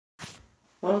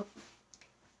Well,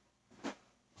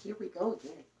 here we go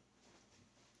again.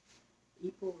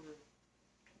 People are,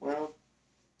 well,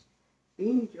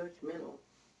 being judgmental.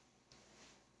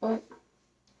 But,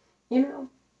 you know,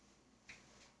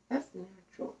 that's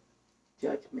natural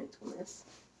judgmentalness,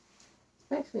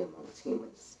 especially amongst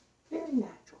humans. Very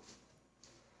natural.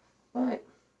 But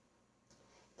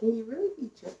can you really be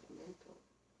judgmental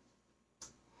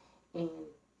and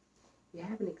you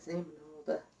haven't examined all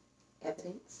the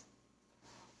evidence?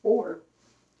 Or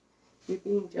you're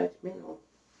being judgmental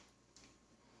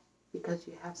because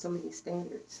you have so many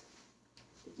standards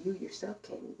that you yourself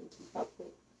can't even keep up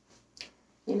with.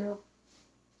 You know,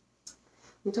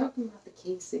 I'm talking about the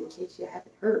case, in case you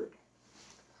haven't heard,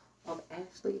 of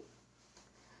Ashlee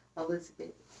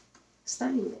Elizabeth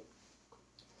Steinman.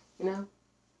 You know,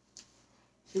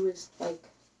 she was like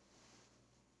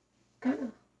kind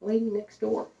of lady next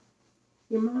door,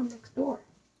 your mom next door.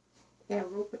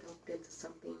 Got rope-a-doped into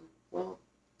something, well,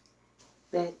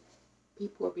 that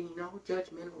people are being all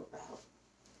judgmental about.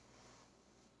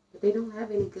 But they don't have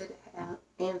any good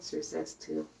answers as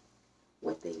to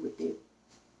what they would do.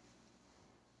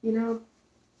 You know,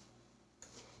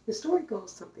 the story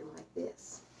goes something like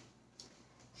this.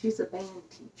 She's a band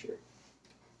teacher,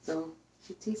 so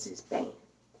she teaches band.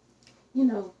 You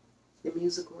know, the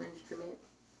musical instrument,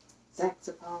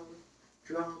 saxophone,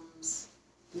 drums,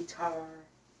 guitar,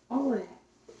 all of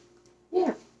that.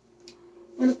 Yeah.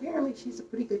 And apparently she's a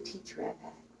pretty good teacher at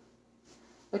that.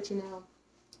 But you know,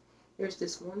 there's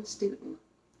this one student,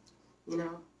 you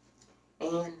know,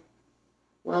 and,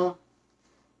 well,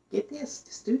 get this,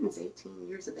 the student's 18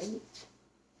 years of age.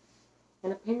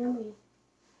 And apparently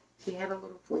she had a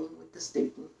little fling with the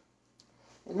student.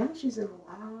 And now she's in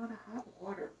a lot of hot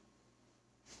water.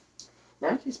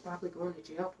 Now she's probably going to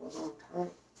jail for a long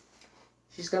time.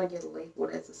 She's going to get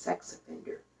labeled as a sex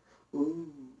offender.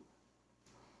 Ooh.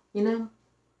 You know,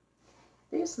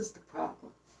 this is the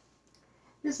problem.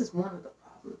 This is one of the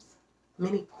problems.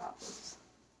 Many problems.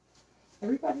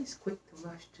 Everybody's quick to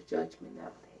rush to judgment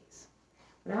nowadays,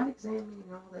 without examining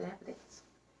all the evidence,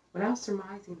 without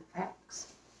surmising the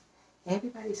facts.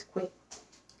 Everybody's quick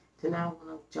to now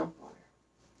want to jump on her.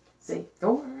 Say,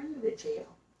 throw her into the jail.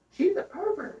 She's a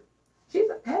pervert. She's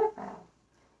a pedophile.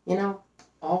 You know,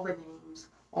 all the names,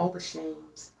 all the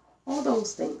shames, all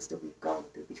those things that we've gone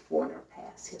through before in our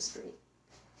past history.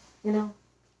 You know,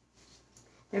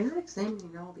 they're not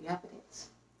examining all the evidence.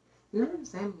 They're not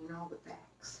examining all the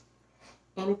facts.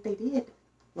 And if they did,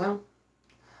 well,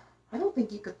 I don't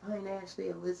think you could find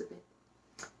Ashlee Elizabeth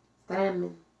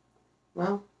Steinman,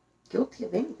 well, guilty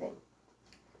of anything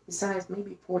besides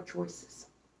maybe poor choices.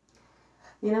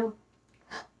 You know,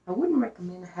 I wouldn't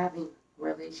recommend having a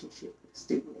relationship with a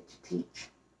student that you teach.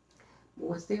 But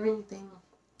was there anything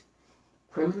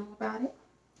criminal about it?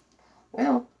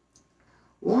 Well,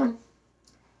 one,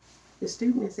 the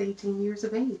student is 18 years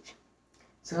of age.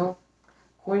 So,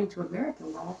 according to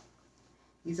American law,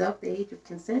 he's of the age of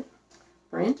consent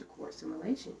for intercourse and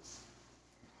relations.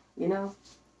 You know,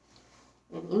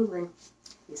 in England,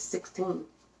 he's 16.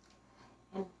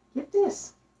 And get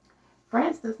this,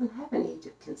 France doesn't have an age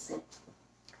of consent.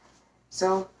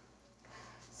 So,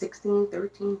 16,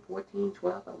 13, 14,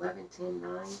 12, 11, 10,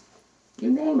 9,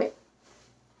 you name it.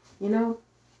 You know,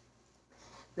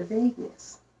 the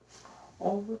vagueness,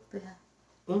 all of the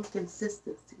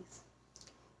inconsistencies,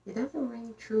 it doesn't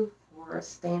ring true for a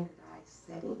standardized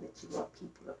setting that you want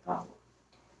people to follow.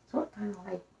 So it kind of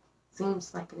like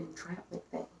seems like an entrapment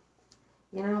thing.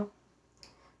 You know,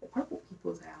 the purple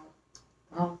people's out.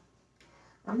 Well,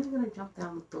 I'm not going to jump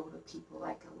down the throat of people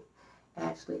like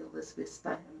Ashlee Elizabeth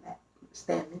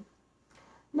Steinman.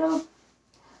 No,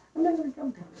 I'm not going to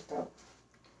jump down the throat.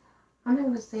 I'm not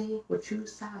going to say or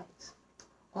choose sides.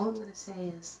 All I'm going to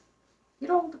say is, get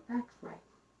all the facts right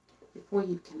before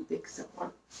you convict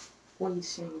someone, before you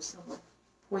shame someone,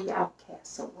 before you outcast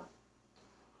someone.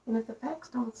 And if the facts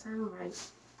don't sound right,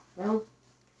 well,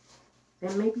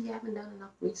 then maybe you haven't done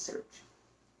enough research.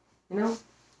 You know,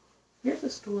 here's a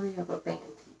story of a band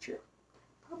teacher,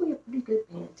 probably a pretty good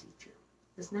band teacher,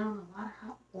 that's now in a lot of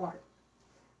hot water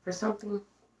for something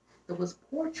that was a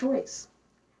poor choice,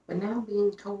 but now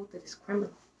being told that it's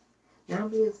criminal. Now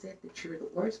being said that you're the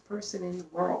worst person in the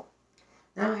world.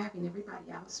 Now having everybody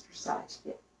ostracized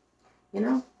you. You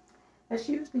know, that's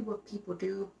usually what people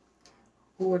do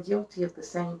who are guilty of the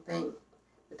same thing,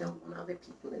 but don't want other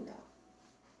people to know.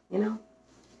 You know,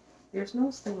 there's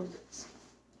no standards.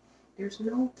 There's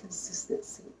no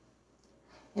consistency.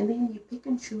 And then you pick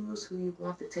and choose who you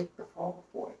want to take the fall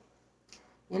for it.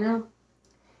 You know,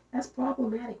 that's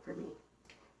problematic for me.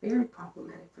 Very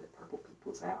problematic for the purple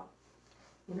people's out.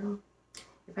 You know,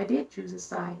 if I did choose a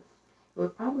side, it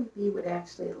would probably be with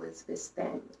Ashlee Elizabeth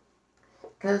Steinman.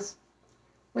 Because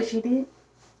what she did,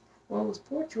 well, it was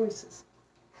poor choices.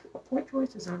 But poor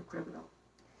choices aren't criminal.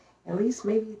 At least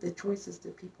maybe the choices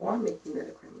that people are making that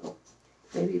are criminal.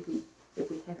 Maybe if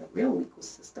we had a real legal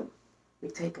system, we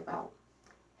take about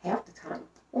half the time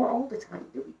or all the time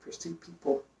that we pursue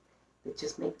people that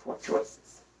just make poor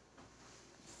choices.